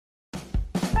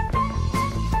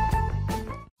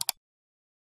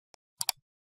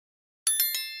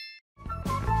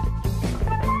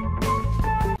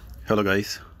Hello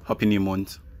guys, happy new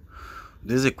month.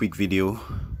 This is a quick video.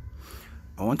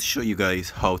 I want to show you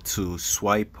guys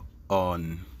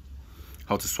on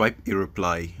how to swipe a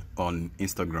reply on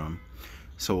Instagram.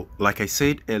 So like I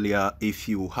said earlier, if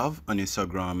you have an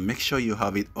Instagram, make sure you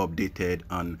have it updated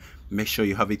and make sure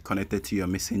you have it connected to your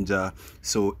messenger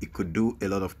so it could do a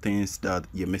lot of things that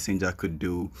your messenger could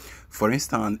do. For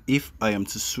instance, if I am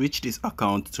to switch this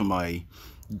account to my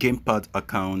gamepad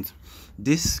account,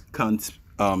 this can't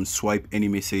swipe any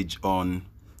message on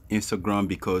Instagram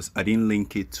because I didn't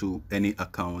link it to any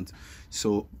account.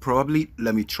 So probably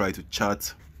let me try to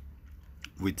chat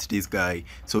with this guy.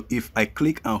 So if I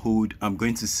click and hold, I'm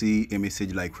going to see a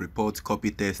message like report copy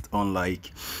test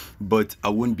unlike, but I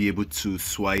won't be able to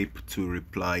swipe to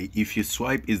reply. If you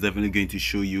swipe, it's definitely going to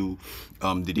show you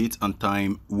the date and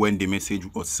time when the message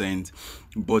was sent,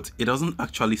 but it doesn't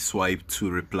actually swipe to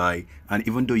reply. And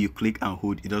even though you click and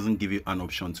hold, it doesn't give you an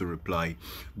option to reply.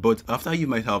 But after you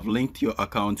might have linked your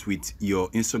account with your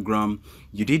Instagram,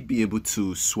 you did be able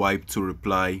to swipe to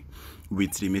reply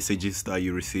with the messages that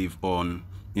you receive on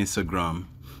Instagram.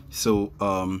 So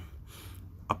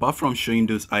apart from showing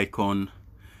those icons,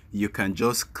 you can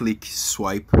just click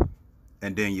swipe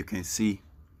and then you can see,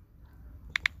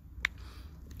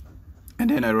 and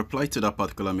then I reply to that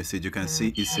particular message. You can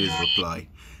see it says reply,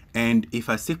 and if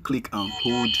I say click and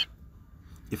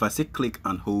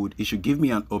hold, it should give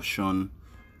me an option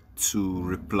to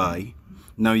reply.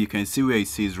 Now you can see where it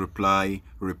says reply,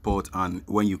 report, and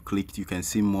when you click, you can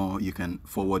see more, you can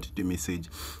forward the message.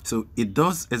 So it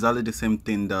does exactly the same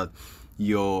thing that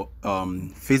your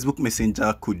Facebook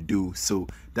Messenger could do. So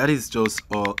that is just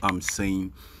all I'm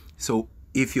saying. So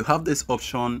if you have this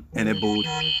option enabled,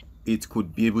 it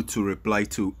could be able to reply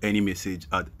to any message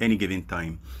at any given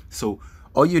time. So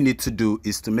all you need to do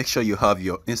is to make sure you have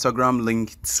your Instagram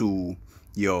linked to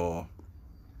your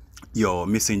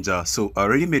messenger. So I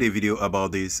already made a video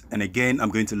about this, and again I'm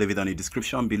going to leave it on the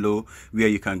description below where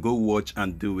you can go watch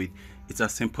and do it. It's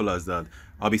as simple as that.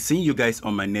 I'll be seeing you guys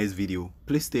on my next video.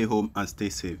 Please stay home and stay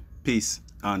safe. Peace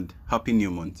and happy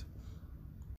new month.